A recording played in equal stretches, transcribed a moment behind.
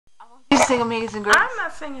you sing Amazing Grace? I'm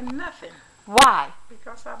not singing nothing. Why?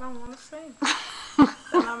 Because I don't want to sing.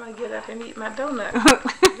 Then I'm going to get up and eat my donut.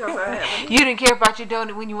 Because I haven't eaten. You didn't care about your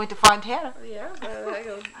donut when you went to Fontana? Yeah,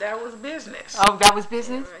 but that was business. Oh, that was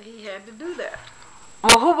business? Yeah, he had to do that.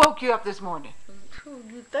 Well, who woke you up this morning? Who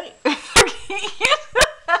you think?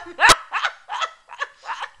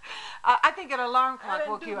 I think an alarm clock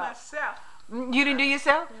woke you up. Myself. You didn't do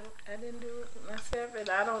yourself? I didn't do it myself, and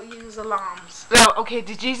I don't use alarms. Oh, okay.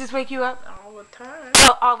 Did Jesus wake you up? All the time.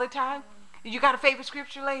 Oh, all the time? You got a favorite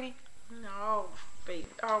scripture, lady? No,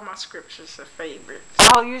 all my scriptures are favorites.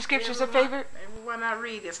 All your scriptures are favorite? Every one I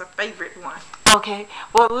read is a favorite one. Okay.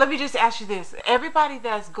 Well, let me just ask you this. Everybody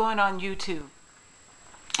that's going on YouTube,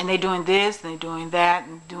 and they're doing this, and they're doing that,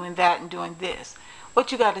 and doing that, and doing this,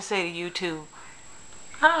 what you got to say to YouTube?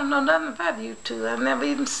 I don't know nothing about YouTube. I've never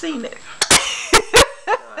even seen it. So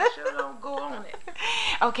I sure don't go on it.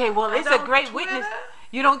 Okay, well, it's a great witness.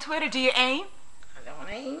 You don't Twitter? Do you AIM? I don't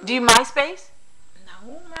AIM. Do you MySpace?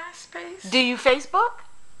 No, MySpace. Do you Facebook?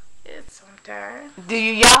 It's sometimes. Do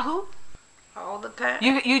you Yahoo? All the time.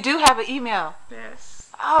 You do have an email?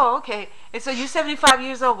 Yes. Oh, okay. And so you're 75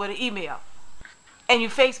 years old with an email. And you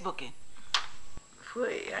Facebooking?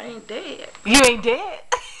 Wait, I ain't dead. You ain't dead?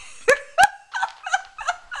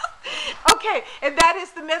 Okay, and that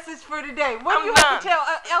is the message for today. What do you have to tell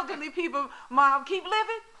elderly people, Mom? Keep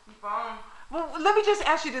living? Keep on. Well, let me just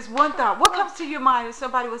ask you this one thought. What comes to your mind if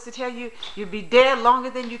somebody was to tell you you'll be dead longer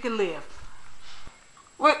than you can live?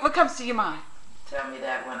 What comes to your mind? Tell me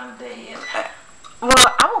that when I'm dead. Well,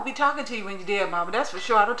 I won't be talking to you when you're dead, Mama. That's for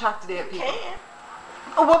sure. I don't talk to dead people. You can.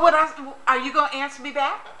 Oh, are you going to answer me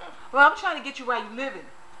back? Well, I'm trying to get you while you're living.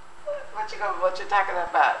 What you talking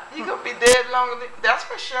about? You gonna be dead longer than that's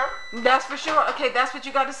for sure. That's for sure. Okay, that's what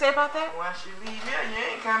you got to say about that? Once you leave here, you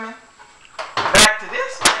ain't coming back to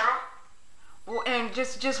this, girl. Well, and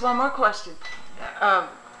just one more question.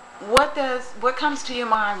 What comes to your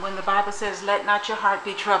mind when the Bible says, "Let not your heart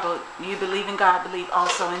be troubled. You believe in God, believe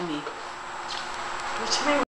also in me"? What you mean?